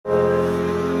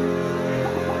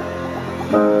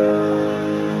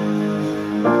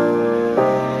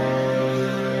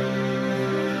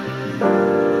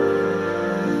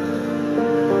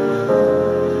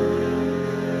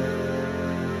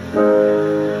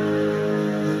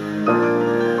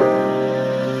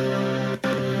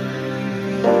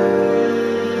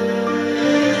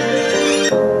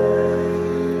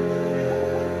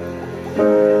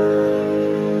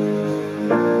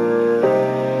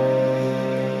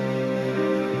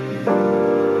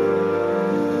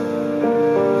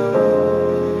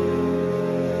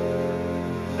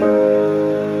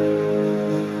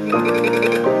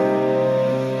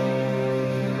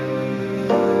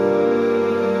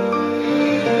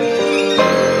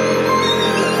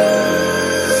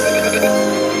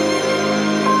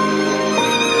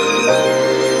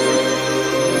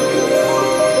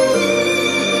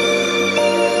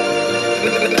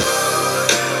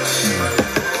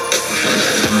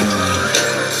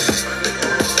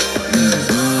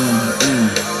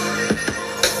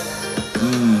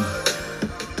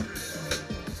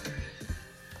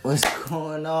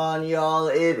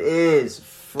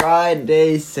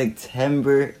Friday,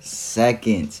 September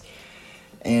 2nd.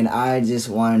 And I just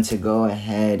wanted to go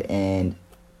ahead and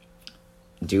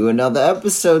do another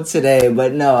episode today.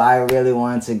 But no, I really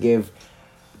wanted to give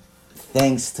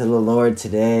thanks to the Lord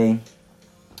today.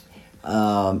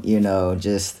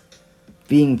 Just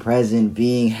being present,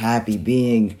 being happy,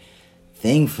 being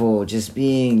thankful, just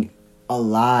being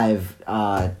alive,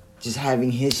 just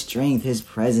having His strength, His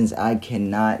presence. I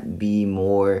cannot be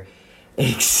more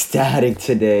ecstatic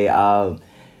today.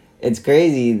 It's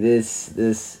crazy,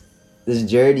 this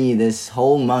journey, this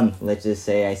whole month, let's just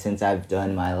say, since I've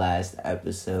done my last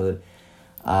episode,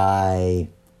 I've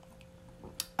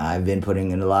been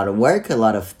putting in a lot of work, a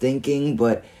lot of thinking,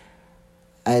 but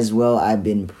as well, I've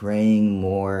been praying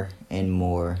more and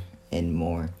more and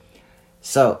more.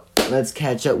 So, let's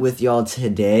catch up with y'all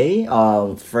today.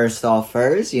 First,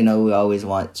 we always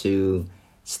want to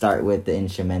start with the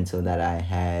instrumental that I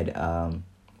had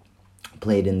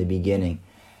played in the beginning.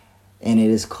 And it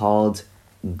is called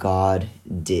God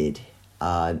Did,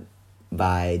 by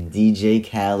DJ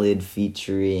Khaled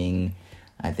featuring,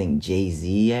 I think,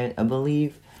 Jay-Z, I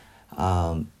believe.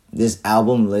 This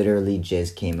album literally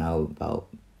just came out about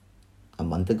a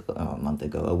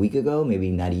week ago, maybe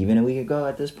not even a week ago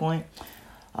at this point.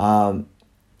 And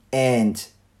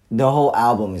the whole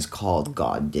album is called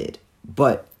God Did.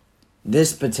 But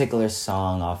this particular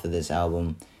song off of this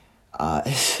album,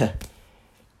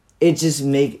 it's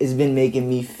been making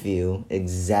me feel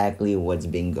exactly what's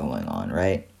been going on,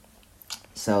 right?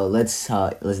 So let's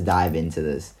dive into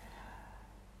this.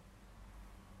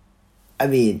 I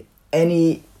mean,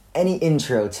 any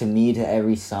intro to me to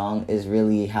every song is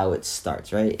really how it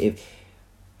starts, right? If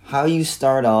how you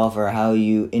start off, or how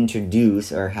you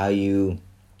introduce, or how you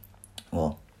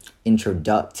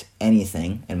introduct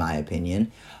anything, in my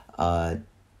opinion,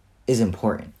 is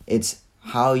important. It's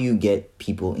how you get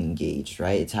people engaged,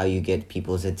 right? It's how you get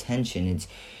people's attention.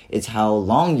 It's how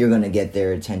long you're going to get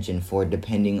their attention for,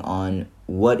 depending on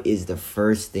what is the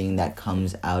first thing that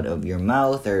comes out of your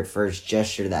mouth, or first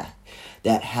gesture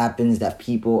that happens, that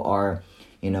people are,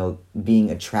 being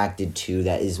attracted to,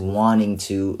 that is wanting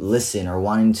to listen or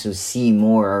wanting to see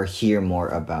more or hear more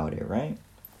about it, right?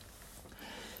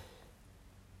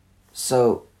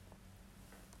 So,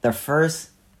 the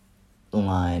first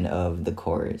line of the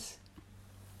chorus,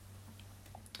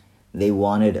 they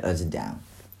wanted us down.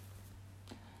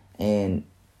 And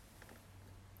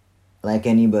like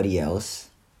anybody else,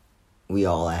 we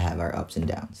all have our ups and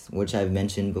downs, which I've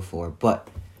mentioned before. But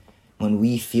when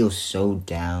we feel so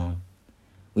down,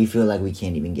 we feel like we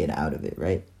can't even get out of it,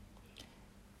 right?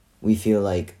 We feel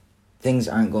like things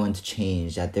aren't going to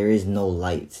change, that there is no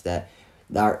light, that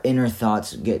our inner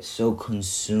thoughts get so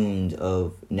consumed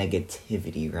of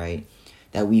negativity, right?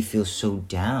 That we feel so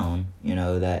down,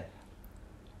 that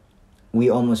we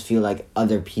almost feel like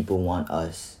other people want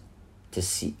to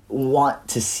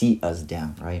see us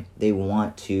down, right? They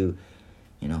want to,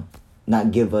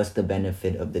 not give us the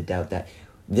benefit of the doubt that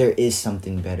there is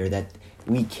something better, that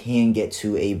we can get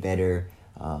to a better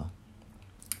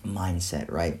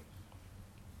mindset, right?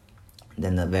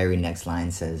 Then the very next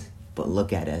line says, "But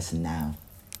look at us now."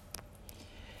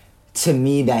 To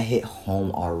me, that hit home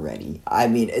already. I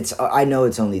mean, I know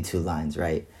it's only 2 lines,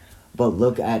 right? But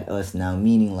look at us now,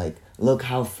 meaning like, look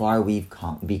how far we've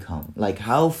become. Like,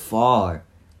 how far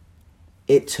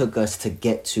it took us to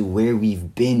get to where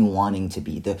we've been wanting to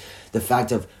be. The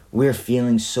fact of we're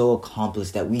feeling so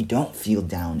accomplished that we don't feel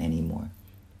down anymore.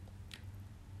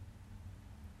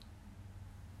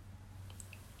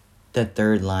 The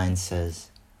third line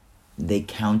says, "They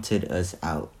counted us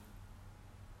out.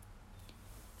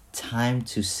 Time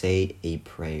to say a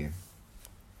prayer."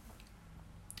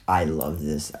 I love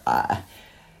this.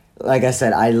 Like I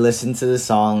said, I listened to the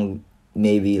song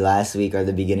maybe last week or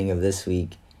the beginning of this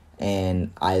week,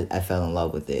 and I fell in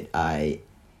love with it.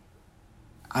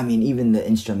 I mean, even the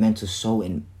instrumental is so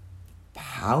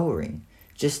empowering.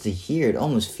 Just to hear it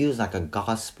almost feels like a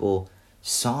gospel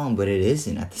song, but it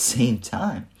isn't at the same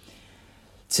time.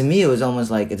 To me, it was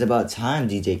almost like it's about time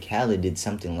DJ Khaled did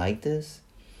something like this.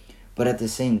 But at the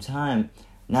same time,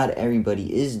 not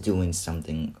everybody is doing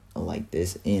something like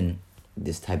this in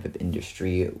this type of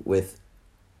industry with,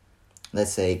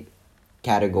 let's say,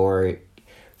 category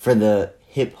for the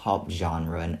hip-hop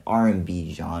genre and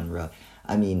R&B genre.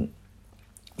 I mean,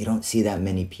 you don't see that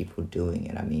many people doing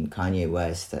it. I mean, Kanye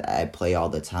West, I play all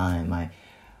the time.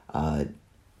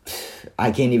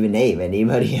 I can't even name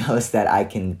anybody else that I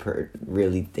can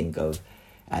really think of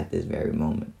at this very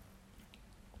moment.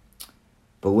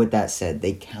 But with that said,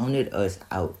 they counted us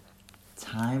out.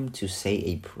 Time to say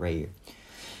a prayer.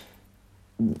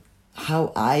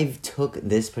 how I've took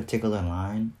this particular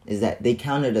line is that they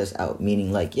counted us out,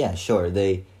 meaning like, yeah, sure,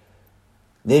 they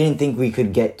didn't think we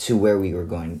could get to where we were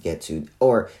going to get to,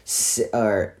 or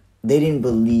they didn't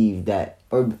believe that,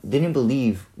 or they didn't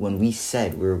believe when we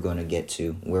said we were going to get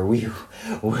to where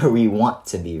we want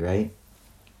to be, right?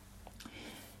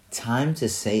 Time to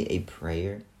say a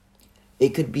prayer. It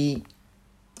could be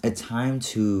a time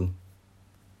to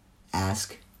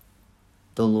ask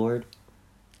the Lord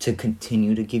to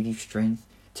continue to give you strength,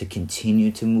 to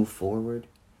continue to move forward.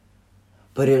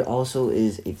 But it also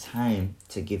is a time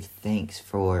to give thanks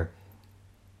for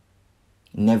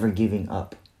never giving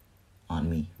up on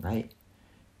me, right?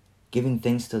 Giving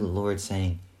thanks to the Lord,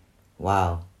 saying,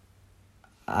 wow,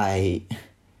 I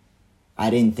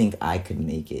didn't think I could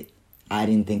make it. I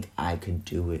didn't think I could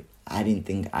do it. I didn't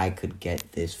think I could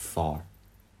get this far.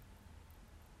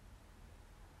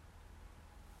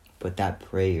 But that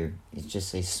prayer is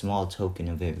just a small token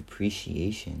of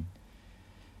appreciation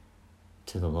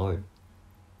to the Lord.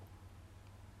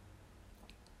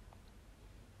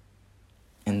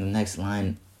 And the next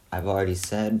line I've already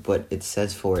said, but it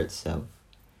says for itself.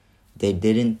 They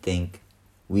didn't think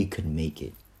we could make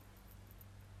it.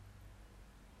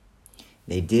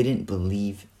 They didn't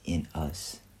believe in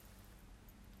us.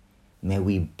 May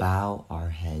we bow our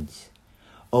heads.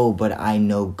 Oh, but I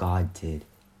know God did.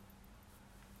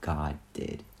 God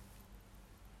did.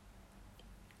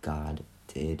 God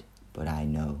did, but I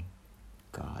know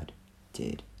God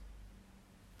did.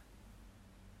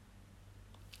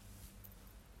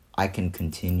 I can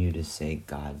continue to say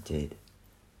God did.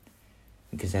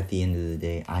 Because at the end of the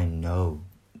day, I know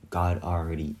God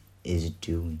already is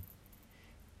doing.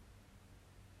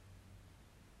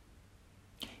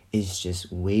 It's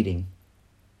just waiting.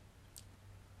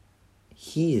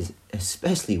 He is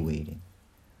especially waiting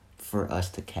for us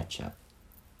to catch up.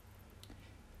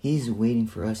 He's waiting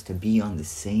for us to be on the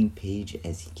same page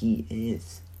as He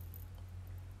is.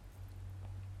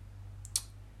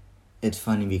 It's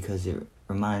funny because it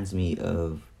reminds me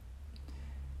of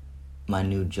my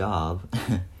new job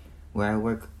where I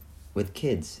work with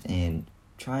kids and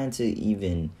trying to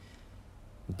even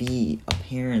be a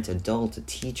parent, adult, a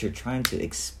teacher, trying to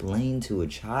explain to a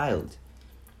child.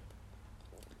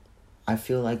 I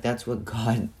feel like that's what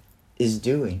God is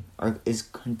doing, or is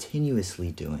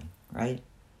continuously doing, right?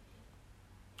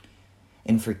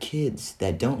 And for kids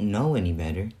that don't know any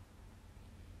better,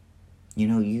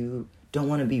 you don't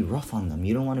want to be rough on them.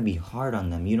 You don't want to be hard on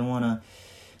them. You don't want to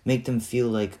make them feel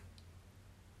like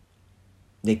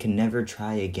they can never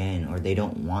try again, or they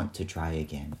don't want to try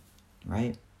again,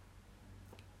 right?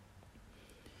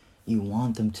 You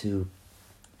want them to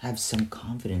have some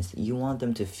confidence. You want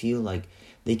them to feel like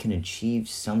they can achieve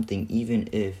something even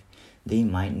if they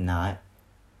might not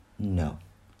know.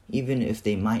 Even if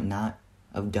they might not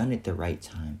have done it the right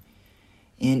time.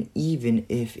 And even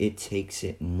if it takes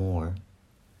more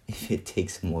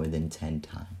than 10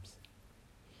 times.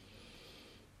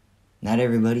 Not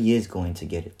everybody is going to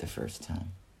get it the first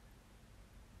time.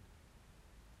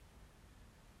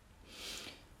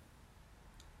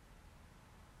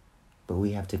 But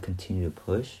we have to continue to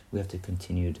push. We have to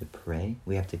continue to pray.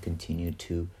 We have to continue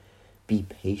to be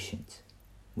patient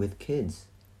with kids.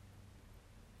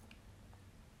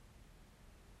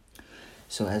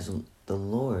 So as the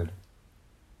Lord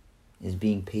is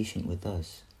being patient with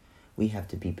us, we have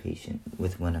to be patient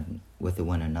with one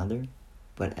another,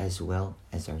 but as well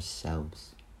as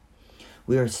ourselves.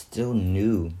 We are still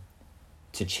new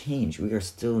to change. We are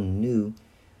still new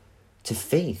to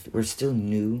faith. We're still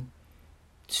new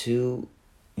to,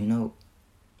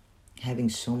 having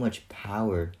so much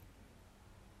power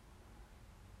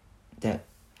that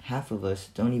half of us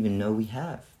don't even know we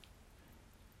have.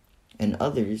 And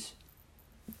others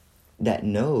that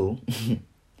know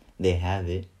they have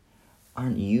it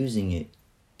aren't using it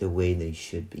the way they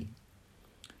should be.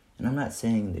 And I'm not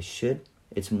saying they should,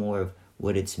 it's more of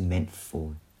what it's meant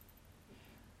for.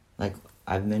 Like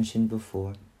I've mentioned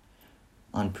before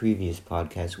on previous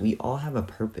podcasts, we all have a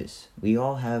purpose. We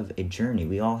all have a journey.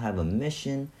 We all have a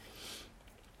mission.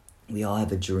 We all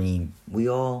have a dream. We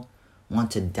all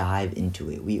want to dive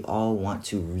into it. We all want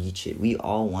to reach it. We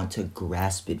all want to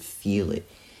grasp it, feel it,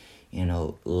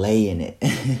 lay in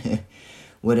it.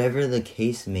 Whatever the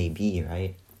case may be,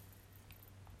 right?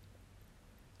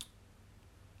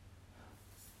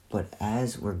 But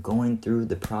as we're going through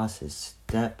the process,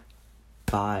 step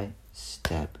by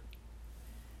step,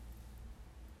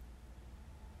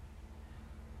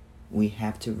 we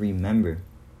have to remember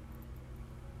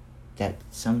that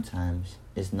sometimes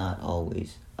it's not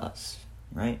always us,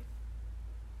 right?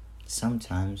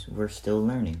 Sometimes we're still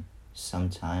learning.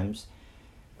 Sometimes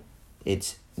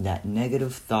It's that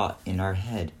negative thought in our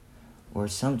head, or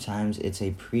sometimes it's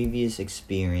a previous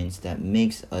experience that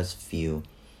makes us feel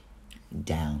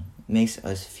down, makes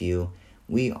us feel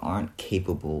we aren't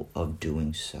capable of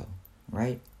doing so,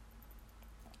 right?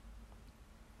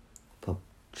 But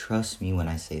trust me when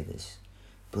I say this.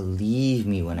 Believe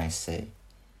me when I say,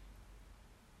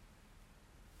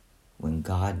 when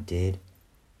God did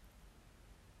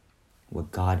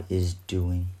what God is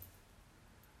doing,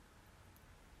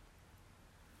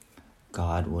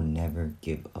 God will never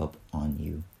give up on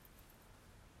you.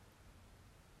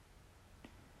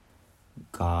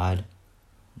 God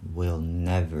will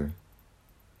never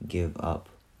give up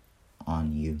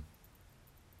on you.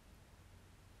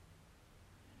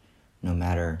 No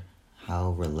matter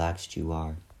how relaxed you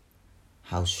are,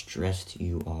 how stressed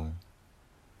you are,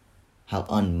 how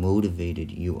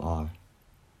unmotivated you are,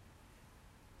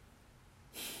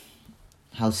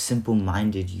 how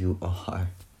simple-minded you are,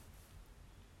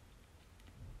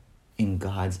 in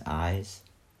God's eyes,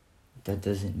 that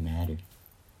doesn't matter.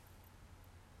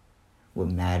 What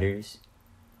matters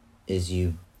is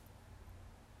you.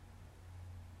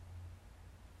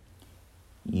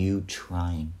 You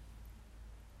trying.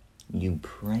 You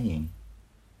praying.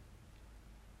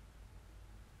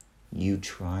 You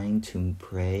trying to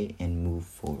pray and move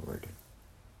forward.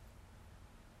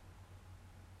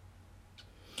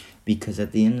 Because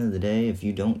at the end of the day, if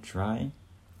you don't try,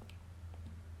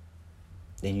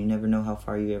 then you never know how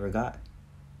far you ever got.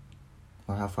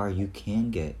 Or how far you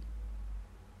can get.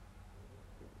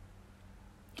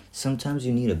 Sometimes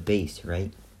you need a base,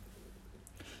 right?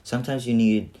 Sometimes you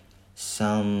need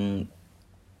something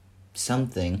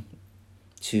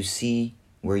to see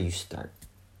where you start.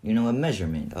 You know, a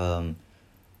measurement.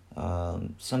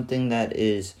 Something that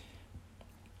is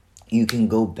you can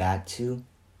go back to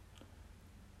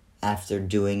after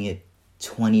doing it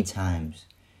 20 times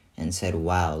and said,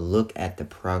 wow, look at the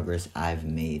progress I've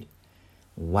made.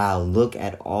 Wow, look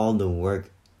at all the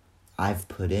work I've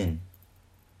put in.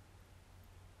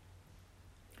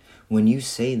 When you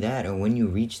say that, or when you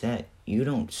reach that, you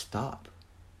don't stop.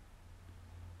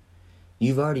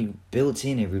 You've already built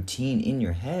in a routine in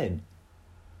your head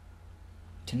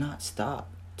to not stop,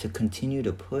 to continue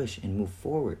to push and move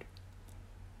forward.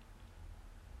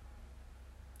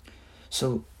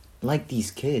 So, like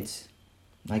these kids,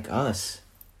 like us,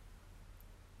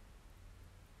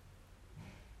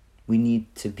 we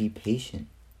need to be patient.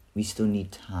 We still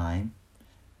need time,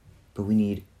 but we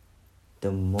need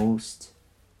the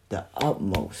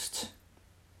utmost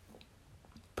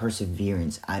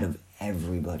perseverance out of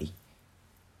everybody,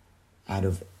 out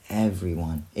of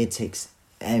everyone. It takes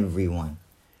everyone.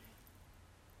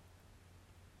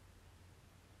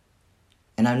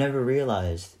 And I never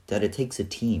realized that it takes a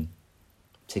team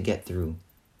to get through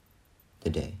the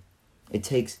day. It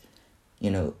takes,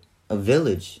 a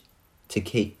village to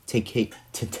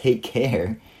take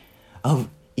care of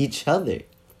each other.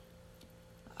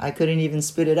 I couldn't even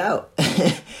spit it out.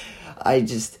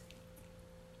 It's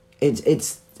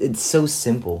so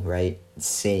simple, right?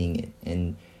 Saying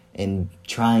it and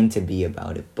trying to be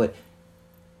about it. But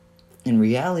in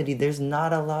reality, there's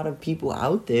not a lot of people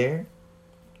out there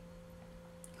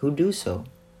who do so.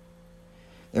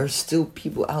 There are still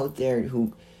people out there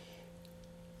who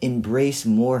embrace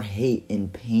more hate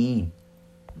and pain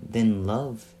than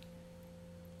love.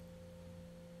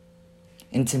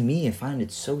 And to me, I find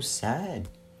it so sad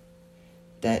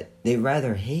that they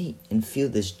rather hate and feel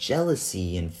this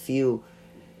jealousy and feel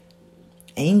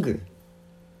anger.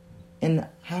 And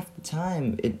half the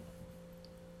time,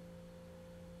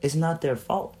 it's not their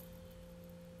fault.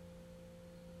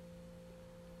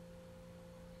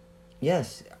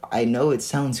 Yes, I know it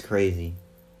sounds crazy,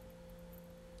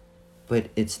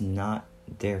 but it's not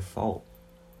their fault.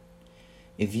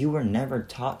 If you were never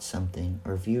taught something,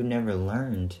 or if you never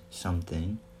learned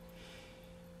something,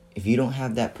 if you don't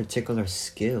have that particular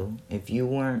skill, if you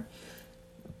weren't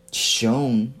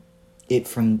shown it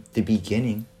from the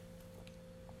beginning,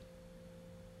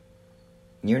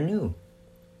 you're new.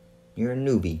 You're a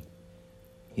newbie.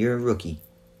 You're a rookie.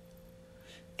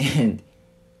 And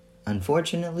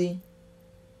unfortunately,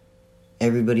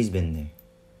 everybody's been there.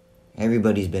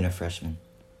 Everybody's been a freshman.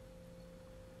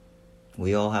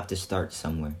 We all have to start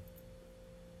somewhere.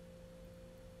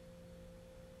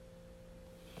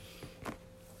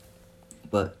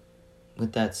 But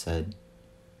with that said,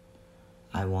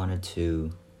 I wanted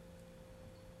to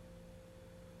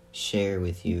share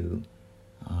with you,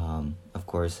 of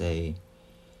course, a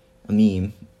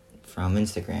meme from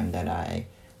Instagram that I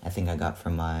think I got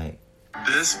from my...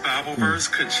 This Bible verse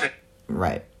could change...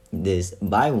 Right. This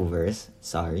Bible verse,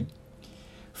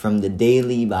 from the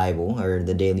Daily Bible, or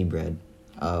the Daily Bread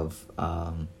of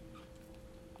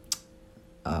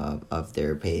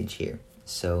their page here.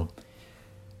 So,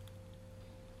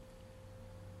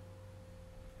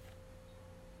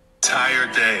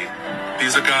 entire day.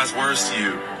 These are God's words to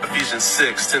you. Ephesians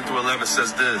 6:10-11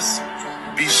 says this: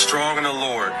 be strong in the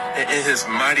Lord and in his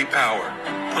mighty power.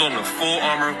 Put on the full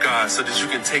armor of God so that you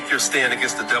can take your stand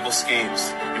against the devil's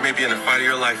schemes. You may be in the fight of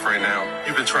your life right now.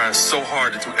 You've been trying so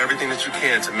hard to do everything that you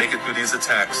can to make it through these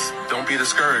attacks. Don't be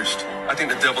discouraged. I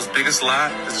think the devil's biggest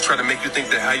lie is to try to make you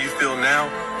think that how you feel now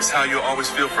is how you'll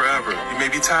always feel forever. You may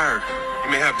be tired.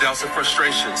 You may have doubts and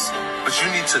frustrations, but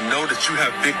you need to know that you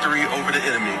have victory over the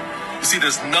enemy. You see,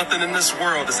 there's nothing in this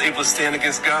world that's able to stand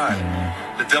against God.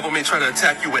 The devil may try to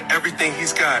attack you with everything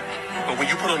he's got, but when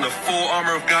you put on the full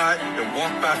armor of God and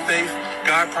walk by faith,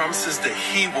 God promises that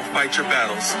he will fight your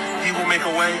battles. He will make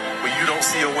a way where you don't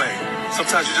see a way.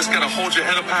 Sometimes you just got to hold your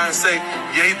head up high and say,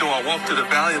 yea, though I walk through the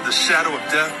valley of the shadow of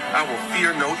death, I will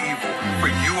fear no evil, for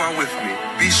you are with me.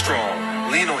 Be strong.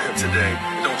 Lean on him today.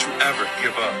 Don't you ever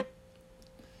give up.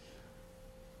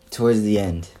 Towards the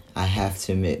end, I have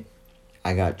to admit,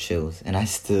 I got chills, and I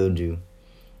still do.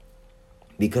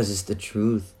 Because it's the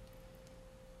truth.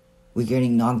 We're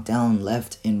getting knocked down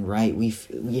left and right. We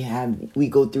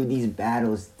go through these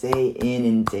battles day in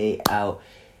and day out.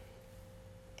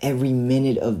 Every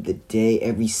minute of the day,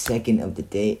 every second of the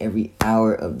day, every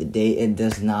hour of the day, it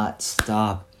does not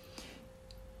stop.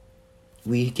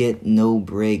 We get no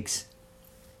breaks.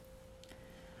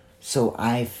 So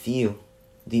I feel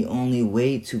the only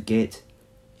way to get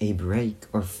a break,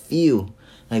 or feel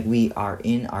like we are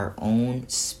in our own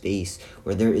space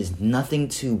where there is nothing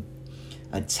to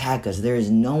attack us, there is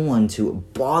no one to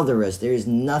bother us, there is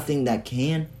nothing that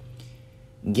can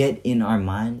get in our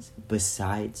minds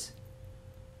besides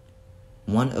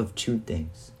one of two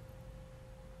things: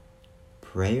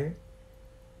 prayer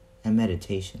and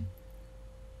meditation.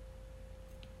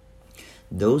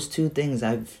 Those two things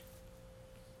I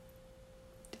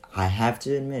have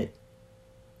to admit,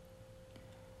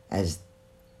 as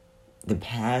the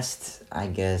past, I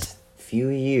guess, few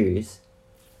years,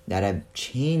 that I've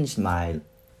changed my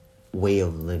way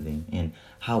of living and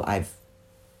how I've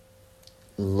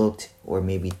looked or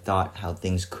maybe thought how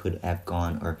things could have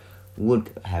gone or would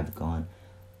have gone.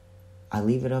 I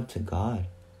leave it up to God.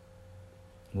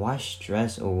 Why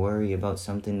stress or worry about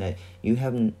something that you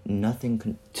have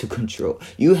nothing to control?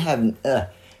 You have,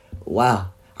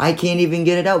 I can't even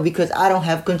get it out because I don't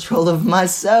have control of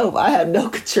myself. I have no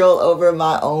control over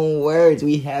my own words.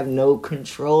 We have no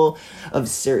control of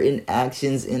certain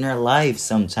actions in our life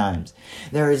sometimes.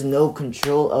 There is no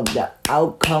control of the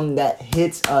outcome that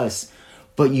hits us.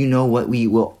 But you know what we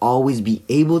will always be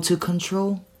able to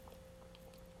control?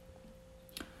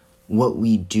 What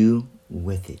we do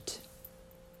with it.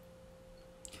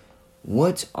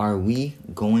 What are we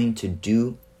going to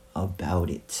do about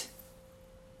it?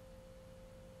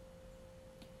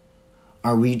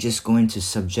 Are we just going to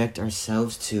subject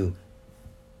ourselves to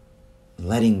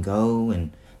letting go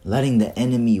and letting the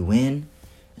enemy win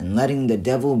and letting the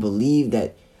devil believe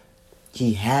that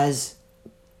he has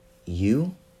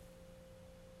you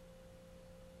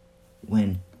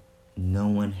when no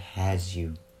one has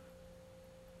you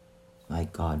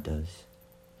like God does?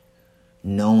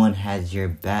 No one has your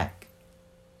back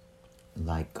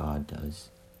like God does.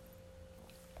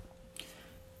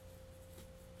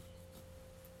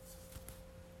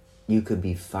 You could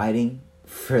be fighting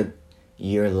for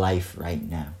your life right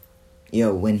now.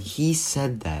 When he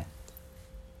said that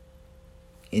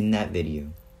in that video,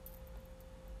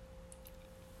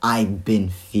 I've been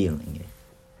feeling it.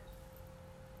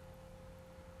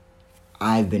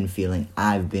 I've been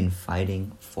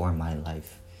fighting for my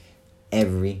life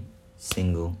every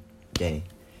single day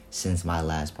since my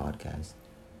last podcast.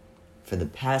 For the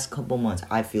past couple months,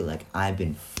 I feel like I've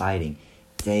been fighting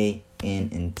day in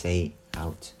and day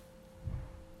out.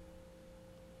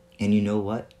 And you know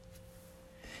what?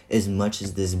 As much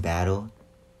as this battle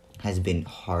has been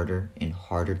harder and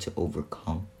harder to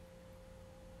overcome,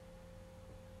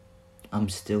 I'm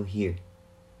still here.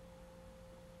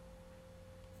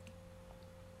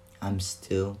 I'm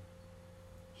still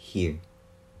here,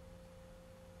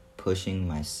 pushing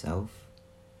myself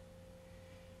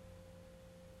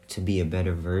to be a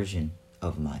better version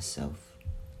of myself.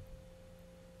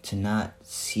 To not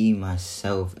see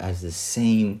myself as the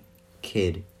same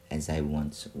kid as I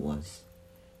once was.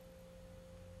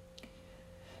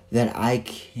 That I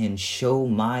can show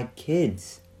my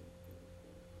kids,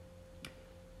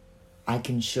 I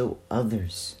can show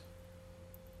others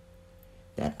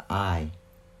that I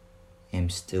am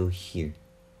still here.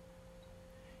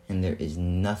 And there is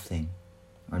nothing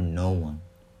or no one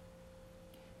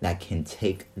that can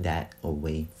take that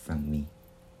away from me.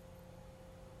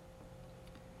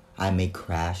 I may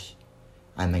crash.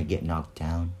 I may get knocked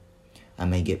down. I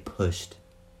may get pushed.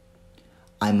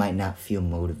 I might not feel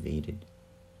motivated.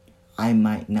 I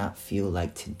might not feel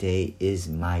like today is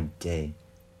my day.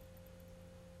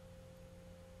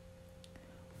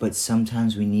 But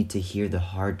sometimes we need to hear the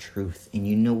hard truth. And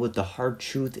you know what the hard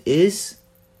truth is?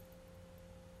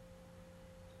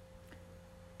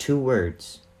 2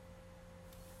 words.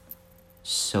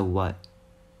 So what?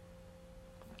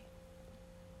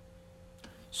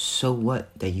 So what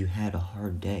that you had a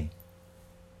hard day?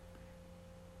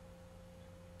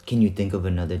 Can you think of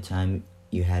another time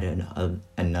you had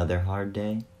another hard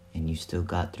day and you still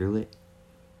got through it?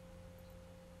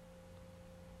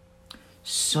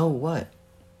 So what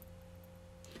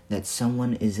that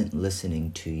someone isn't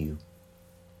listening to you?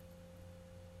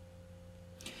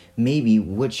 Maybe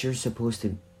what you're supposed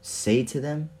to say to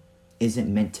them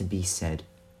isn't meant to be said.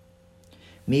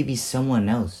 Maybe someone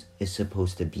else is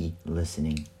supposed to be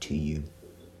listening to you.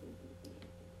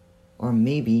 Or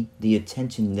maybe the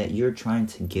attention that you're trying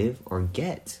to give or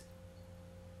get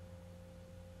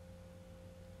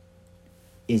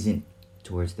isn't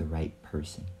towards the right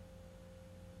person.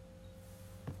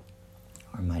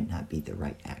 Or might not be the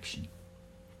right action.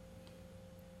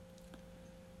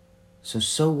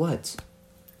 So what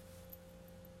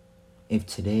if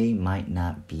today might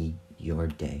not be your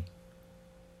day?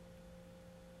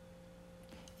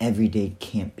 Every day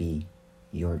can't be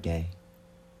your day.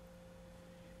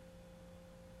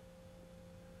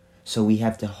 So we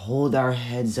have to hold our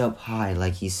heads up high,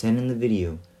 like he said in the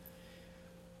video.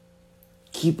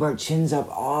 Keep our chins up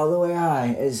all the way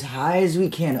high as we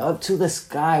can, up to the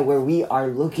sky, where we are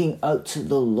looking up to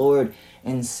the Lord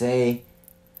and say,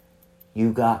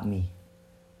 you got me.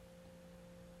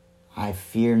 I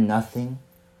fear nothing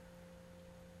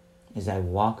as I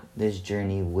walk this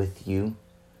journey with you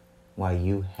while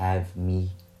you have me.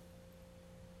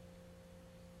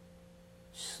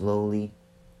 Slowly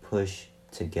push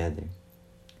together,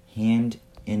 hand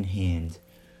in hand.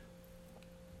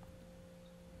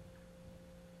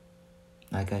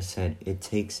 Like I said, it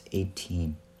takes a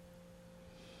team.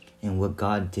 And what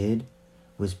God did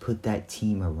was put that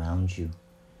team around you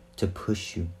to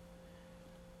push you.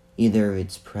 Either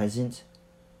it's present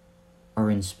or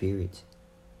in spirit.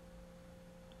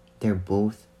 They're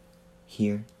both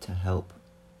here to help.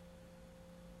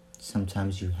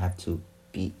 Sometimes you have to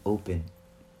be open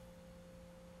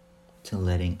to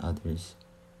letting others,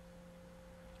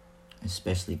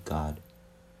 especially God,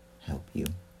 help you.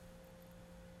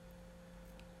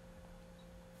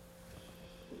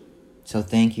 So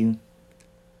thank you.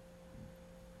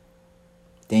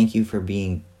 Thank you for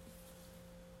being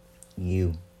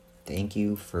you. Thank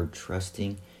you for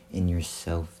trusting in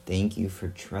yourself. Thank you for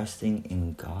trusting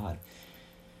in God.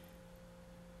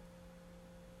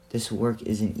 This work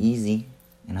isn't easy,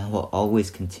 and I will always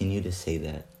continue to say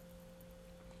that.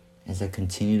 As I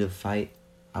continue to fight,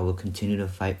 I will continue to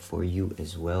fight for you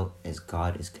as well as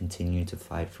God is continuing to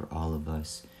fight for all of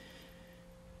us.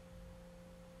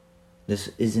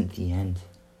 This isn't the end.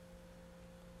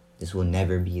 This will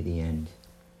never be the end.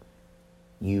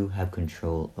 You have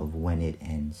control of when it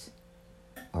ends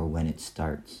or when it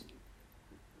starts.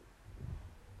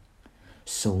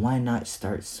 So why not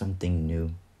start something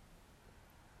new?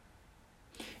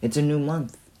 It's a new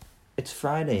month. It's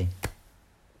Friday.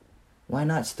 Why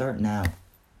not start now?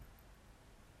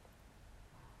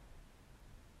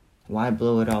 Why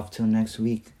blow it off till next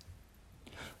week?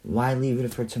 Why leave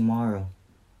it for tomorrow?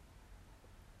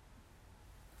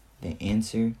 The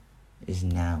answer is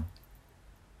now.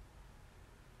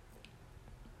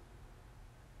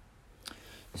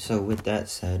 So with that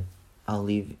said, I'll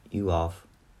leave you off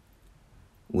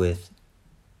with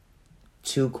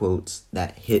 2 quotes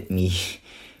that hit me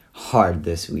hard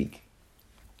this week.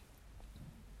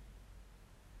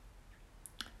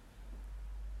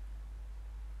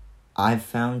 I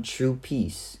found true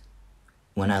peace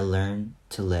when I learned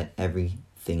to let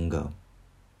everything go.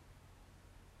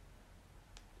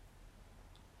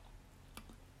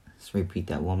 Let's repeat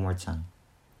that one more time.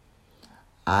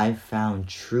 I found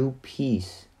true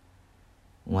peace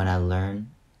when I learned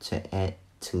to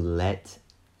let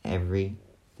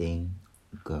everything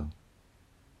go.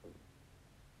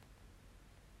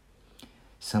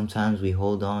 Sometimes we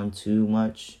hold on too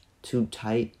much, too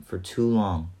tight for too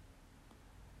long,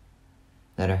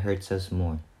 that it hurts us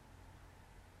more.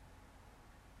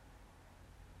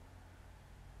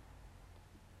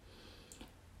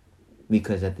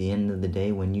 Because at the end of the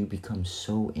day, when you become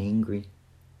so angry,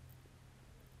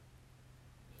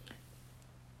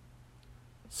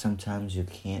 sometimes you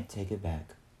can't take it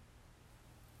back.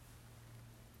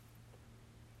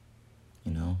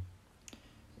 You know?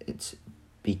 It's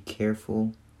be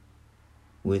careful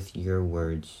with your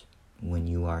words when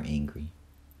you are angry.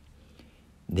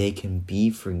 They can be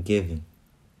forgiven,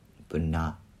 but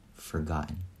not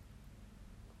forgotten.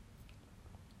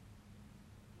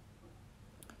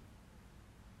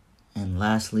 And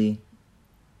lastly,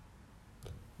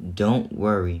 don't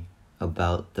worry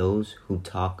about those who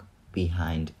talk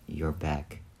behind your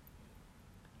back.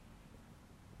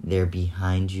 They're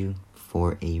behind you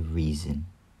for a reason.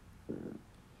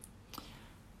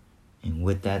 And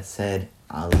with that said,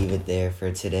 I'll leave it there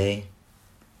for today.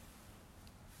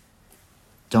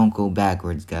 Don't go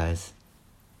backwards, guys.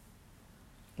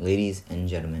 Ladies and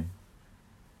gentlemen,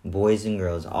 boys and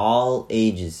girls, all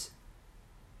ages,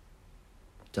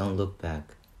 don't look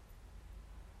back.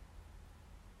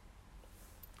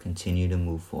 Continue to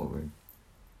move forward.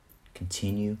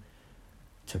 Continue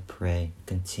to pray.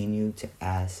 Continue to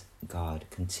ask God.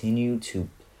 Continue to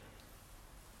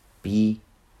be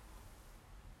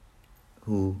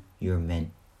who you're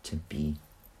meant to be.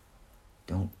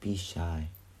 Don't be shy.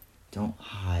 Don't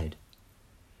hide.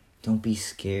 Don't be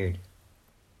scared.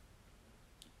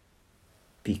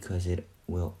 Because it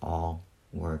will all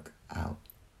work out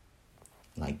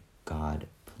like God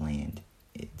planned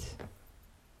it.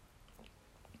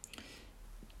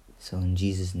 So in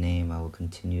Jesus' name, I will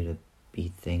continue to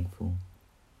be thankful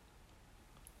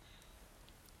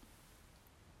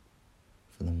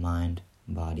for the mind,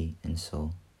 body, and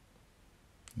soul.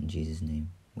 In Jesus'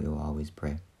 name, we will always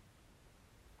pray.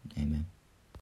 Amen.